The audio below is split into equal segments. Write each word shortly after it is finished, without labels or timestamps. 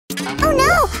Oh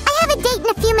no! I have a date in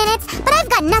a few minutes, but I've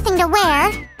got nothing to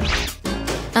wear.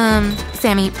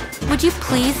 Sammy, would you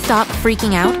please stop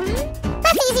freaking out?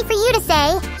 That's easy for you to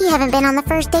say. You haven't been on the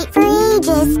first date for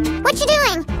ages. What you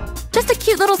doing? Just a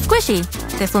cute little squishy.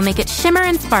 This will make it shimmer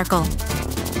and sparkle.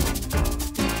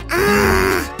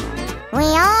 We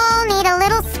all need a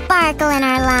little sparkle in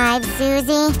our lives,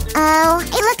 Susie. Oh,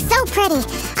 it looks so pretty.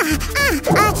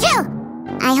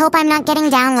 Achoo! I hope I'm not getting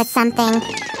down with something.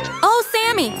 Oh,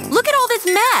 Sammy, look at all this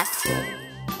mess!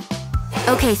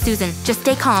 Okay, Susan, just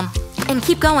stay calm and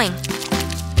keep going.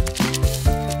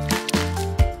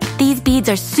 These beads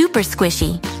are super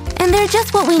squishy, and they're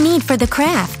just what we need for the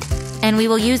craft. And we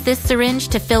will use this syringe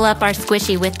to fill up our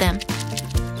squishy with them.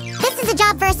 This is a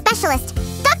job for a specialist.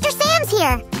 Dr. Sam's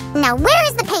here. Now, where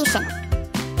is the patient?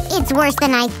 It's worse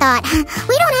than I thought.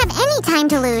 We don't have any time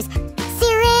to lose.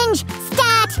 Syringe,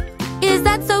 stat. Is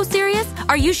that so serious?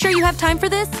 Are you sure you have time for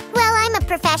this? Well, I'm a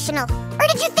professional. Or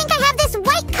did you think I have this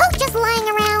white coat just lying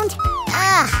around?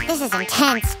 Ugh, this is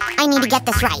intense. I need to get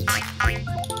this right.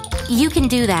 You can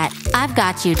do that. I've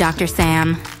got you, Dr.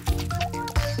 Sam.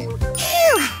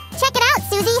 Phew! Check it out,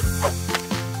 Susie.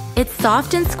 It's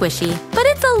soft and squishy, but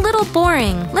it's a little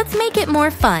boring. Let's make it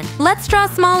more fun. Let's draw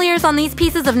small ears on these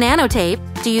pieces of nano-tape.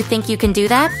 Do you think you can do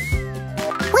that?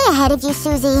 Way ahead of you,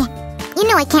 Susie. You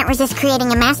know I can't resist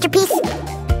creating a masterpiece.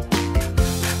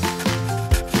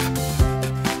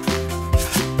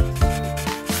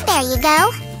 There you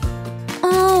go.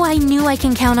 Oh, I knew I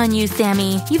can count on you,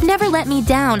 Sammy. You've never let me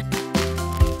down.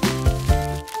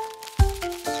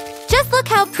 Just look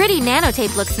how pretty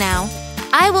nano-tape looks now.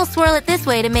 I will swirl it this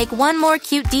way to make one more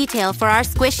cute detail for our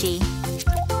squishy.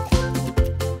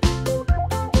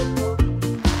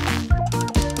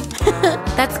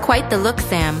 That's quite the look,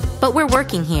 Sam. But we're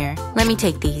working here. Let me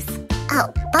take these.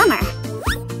 Oh, bummer.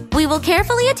 We will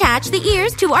carefully attach the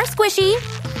ears to our squishy.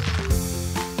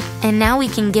 And now we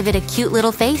can give it a cute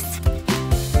little face.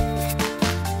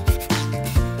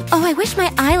 Oh, I wish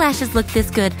my eyelashes looked this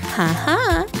good.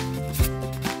 Haha.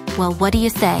 Well, what do you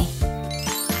say?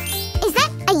 Is that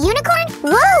a unicorn?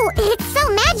 Whoa, it's so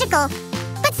magical.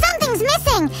 But something's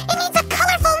missing. It needs a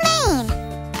colorful mane.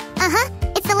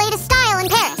 It's the latest style in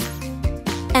Paris.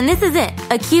 And this is it.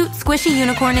 A cute, squishy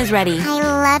unicorn is ready. I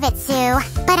love it, Sue.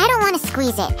 But I don't want to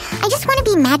squeeze it. I just want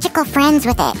to be magical friends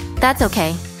with it. That's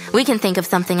okay. We can think of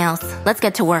something else. Let's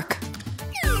get to work.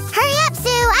 Hurry up, Sue.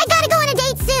 I gotta go on a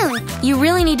date soon. You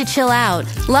really need to chill out.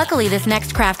 Luckily, this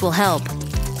next craft will help.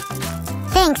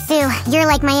 Thanks, Sue. You're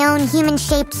like my own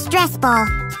human-shaped stress ball.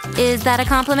 Is that a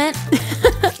compliment?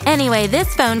 Anyway,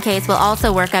 this phone case will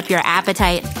also work up your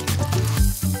appetite.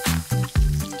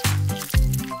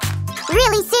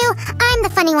 Really, Sue? I'm the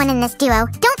funny one in this duo.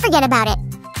 Don't forget about it.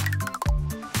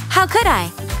 How could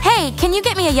I? Hey, can you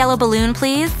get me a yellow balloon,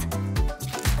 please?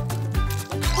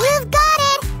 You've got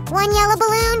it! One yellow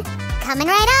balloon. Coming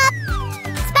right up.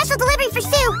 Special delivery for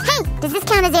Sue. Hey, does this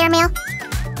count as airmail?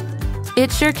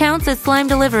 It sure counts as slime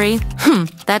delivery.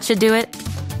 That should do it.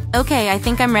 Okay, I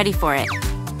think I'm ready for it.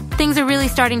 Things are really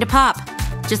starting to pop.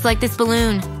 Just like this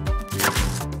balloon.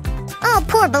 Oh,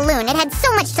 poor balloon. It had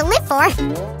so much to live for.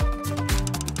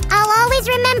 I'll always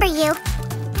remember you.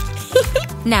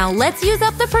 Now let's use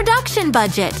up the production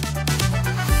budget.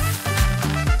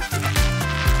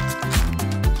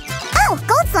 Oh,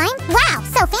 gold slime. Wow,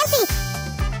 so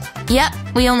fancy. Yep,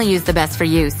 we only use the best for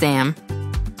you, Sam.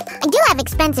 I do have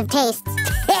expensive tastes.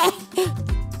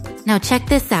 Now check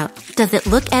this out. Does it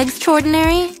look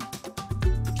extraordinary?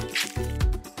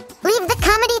 Leave the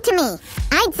comedy to me.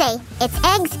 I'd say it's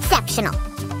exceptional.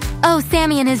 Oh,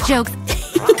 Sammy and his jokes.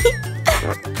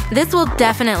 This will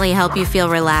definitely help you feel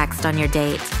relaxed on your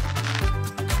date.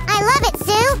 I love it,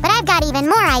 Sue, but I've got even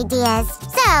more ideas.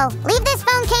 So, leave this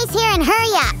phone case here and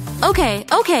hurry up.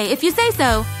 Okay, if you say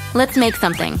so. Let's make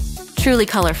something truly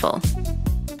colorful.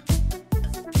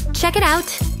 Check it out.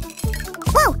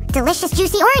 Whoa, delicious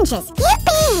juicy oranges.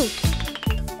 Yippee!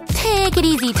 Take it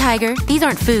easy, Tiger. These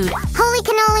aren't food. Holy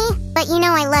cannoli, but you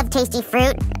know I love tasty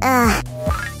fruit. Ugh.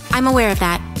 I'm aware of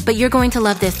that, but you're going to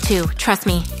love this too. Trust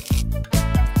me.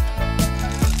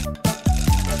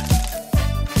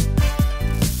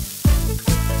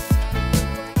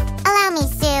 Allow me,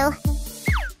 Sue.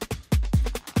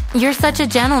 You're such a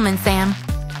gentleman, Sam.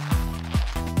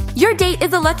 Your date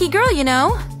is a lucky girl, you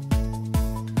know.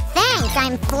 Thanks,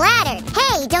 I'm flattered.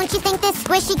 Hey, don't you think this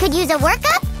squishy could use a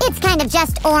workup? It's kind of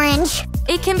just orange.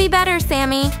 It can be better,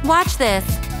 Sammy. Watch this.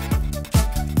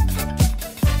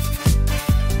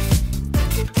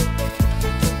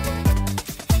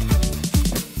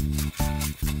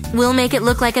 We'll make it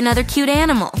look like another cute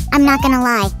animal. I'm not gonna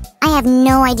lie. I have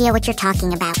no idea what you're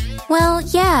talking about. Well,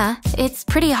 yeah, it's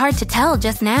pretty hard to tell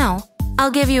just now. I'll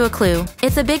give you a clue.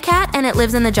 It's a big cat and it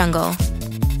lives in the jungle.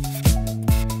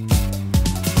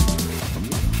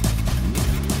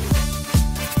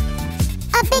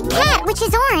 A big cat, which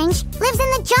is orange, lives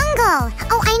in the jungle.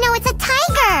 Oh, I know, it's a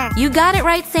tiger. You got it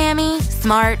right, Sammy.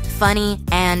 Smart, funny,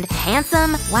 and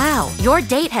handsome. Wow, your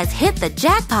date has hit the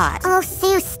jackpot. Oh,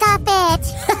 Sue, stop it.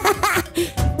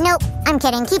 Nope, I'm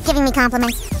kidding. Keep giving me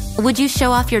compliments. Would you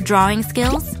show off your drawing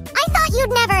skills? I thought you'd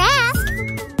never ask.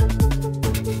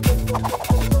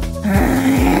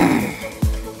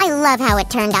 I love how it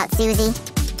turned out, Susie.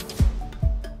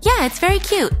 Yeah, it's very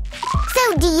cute.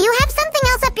 So, do you have something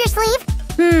else up your sleeve?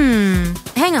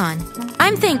 Hang on.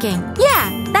 I'm thinking.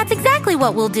 Yeah, that's exactly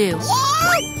what we'll do.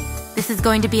 Yeah! This is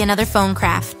going to be another phone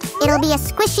craft. It'll be a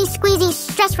squishy, squeezy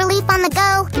stress relief on the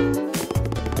go.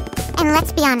 And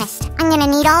let's be honest, I'm gonna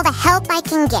need all the help I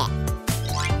can get.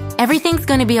 Everything's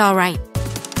going to be all right.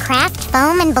 Craft,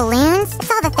 foam, and balloons?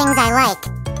 It's all the things I like.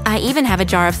 I even have a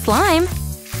jar of slime.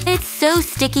 It's so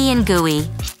sticky and gooey.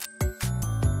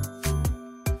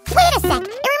 Wait a sec,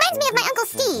 it reminds me of my Uncle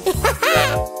Steve.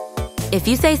 If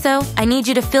you say so, I need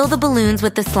you to fill the balloons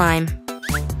with the slime.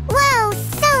 Whoa,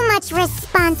 so much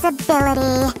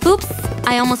responsibility. Oops,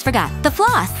 I almost forgot. The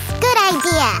floss. Good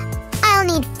idea. I'll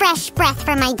need fresh breath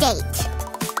for my date.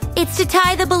 It's to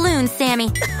tie the balloons, Sammy.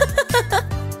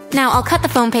 Now I'll cut the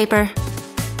foam paper.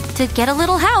 To get a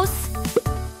little house.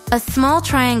 A small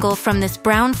triangle from this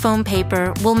brown foam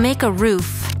paper will make a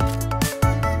roof.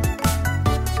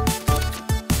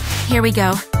 Here we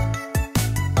go.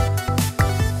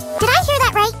 Did I hear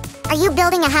that right? Are you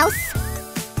building a house?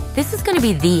 This is going to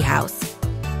be the house.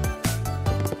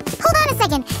 Hold on a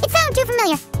second. It sounds too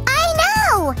familiar. I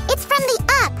know! It's from the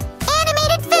Up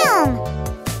animated film.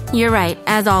 You're right,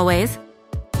 as always.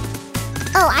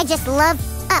 Oh, I just love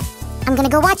Up. I'm gonna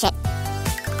go watch it.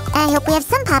 I hope we have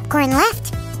some popcorn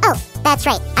left. Oh, that's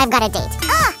right. I've got a date.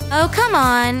 Ah! Oh, come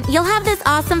on. You'll have this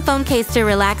awesome phone case to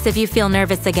relax if you feel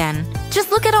nervous again.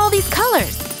 Just look at all these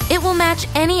colors. It will match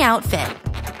any outfit.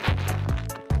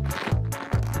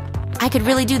 I could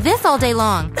really do this all day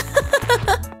long.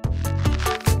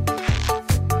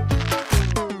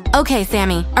 Okay,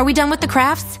 Sammy, are we done with the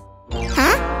crafts?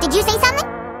 Huh? Did you say something?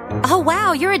 Oh,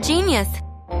 wow, you're a genius.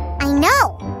 I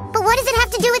know. But what does it have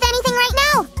to do with anything right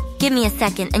now? Give me a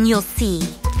second and you'll see.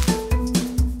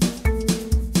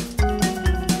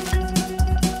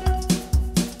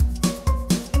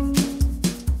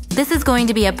 This is going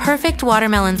to be a perfect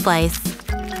watermelon slice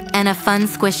and a fun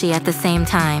squishy at the same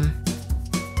time.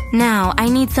 Now, I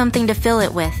need something to fill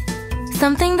it with.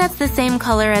 Something that's the same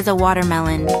color as a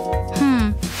watermelon.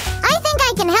 I think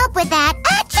I can help with that.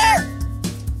 Achoo!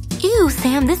 Ew,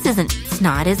 Sam, this isn't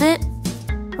snot, is it?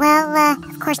 Well,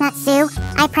 of course not, Sue.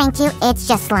 I pranked you. It's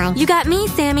just slime. You got me,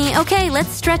 Sammy. Okay, let's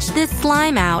stretch this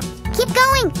slime out. Keep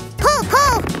going. Pull,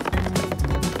 pull.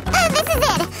 This is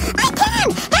it. I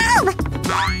can! Help!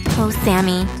 Oh,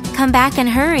 Sammy, come back and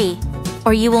hurry,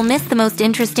 or you will miss the most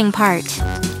interesting part.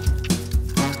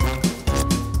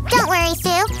 Don't worry,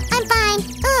 Sue. I'm fine.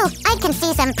 Ooh, I can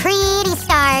see some pretty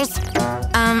stars.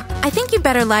 I think you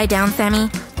better lie down, Sammy.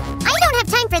 I don't have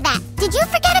time for that. Did you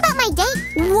forget about my date?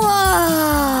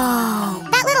 Whoa!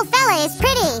 That little fella is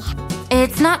pretty.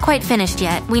 It's not quite finished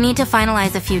yet. We need to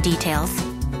finalize a few details.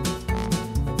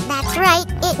 That's right.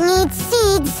 It needs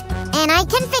seeds. And I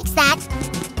can fix that.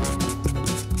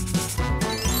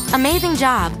 Amazing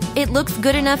job. It looks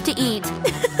good enough to eat.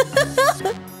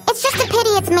 It's just a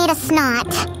pity it's made of snot.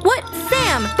 What?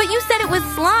 Sam, but you said it was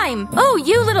slime. Oh,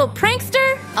 you little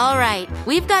prankster. All right,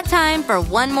 we've got time for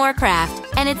one more craft,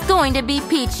 and it's going to be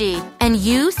peachy. And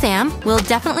you, Sam, will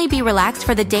definitely be relaxed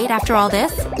for the date after all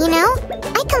this? You know,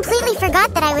 I completely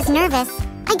forgot that I was nervous.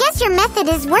 I guess your method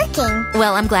is working.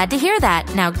 Well, I'm glad to hear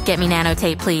that. Now get me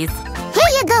nano-tape, please.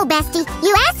 Here you go, bestie.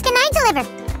 You ask and I deliver.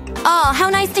 Oh, how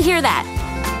nice to hear that.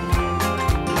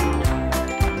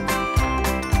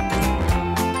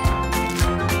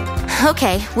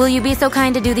 Okay, will you be so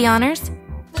kind to do the honors?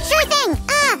 Sure thing.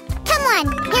 Come on.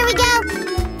 Here we go.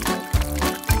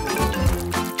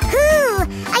 Whew.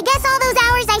 I guess all those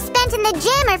hours I spent in the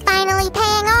gym are finally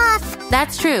paying off.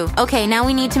 That's true. Okay, now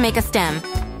we need to make a stem.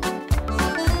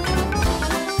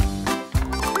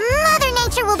 Mother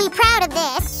Nature will be proud of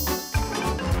this.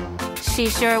 She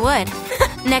sure would.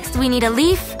 Next, we need a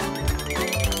leaf.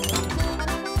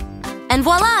 And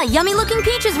voila! Yummy-looking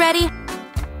peach is ready.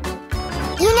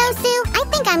 You know, Sue, I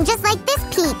think I'm just like this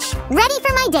peach, ready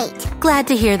for my date. Glad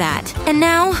to hear that. And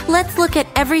now, let's look at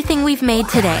everything we've made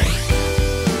today.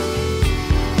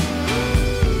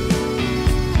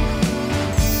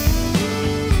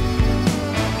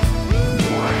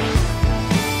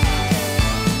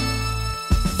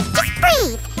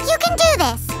 Breathe. You can do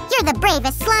this. You're the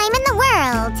bravest slime in the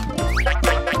world.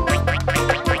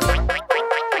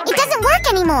 It doesn't work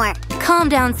anymore. Calm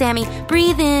down, Sammy.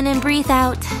 Breathe in and breathe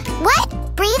out. What?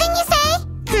 Breathing, you say?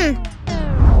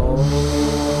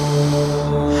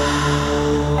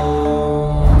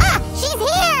 Ah! She's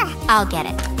here! I'll get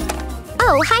it.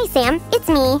 Oh, hi, Sam. It's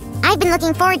me. I've been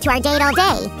looking forward to our date all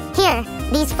day. Here,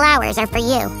 these flowers are for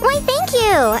you. Why, thank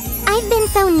you. I've been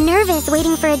so nervous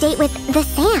waiting for a date with the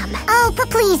Sam. Oh, but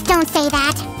please don't say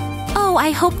that. Oh,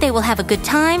 I hope they will have a good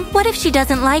time. What if she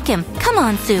doesn't like him? Come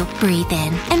on, Sue. Breathe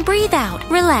in and breathe out.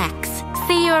 Relax.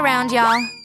 See you around, y'all.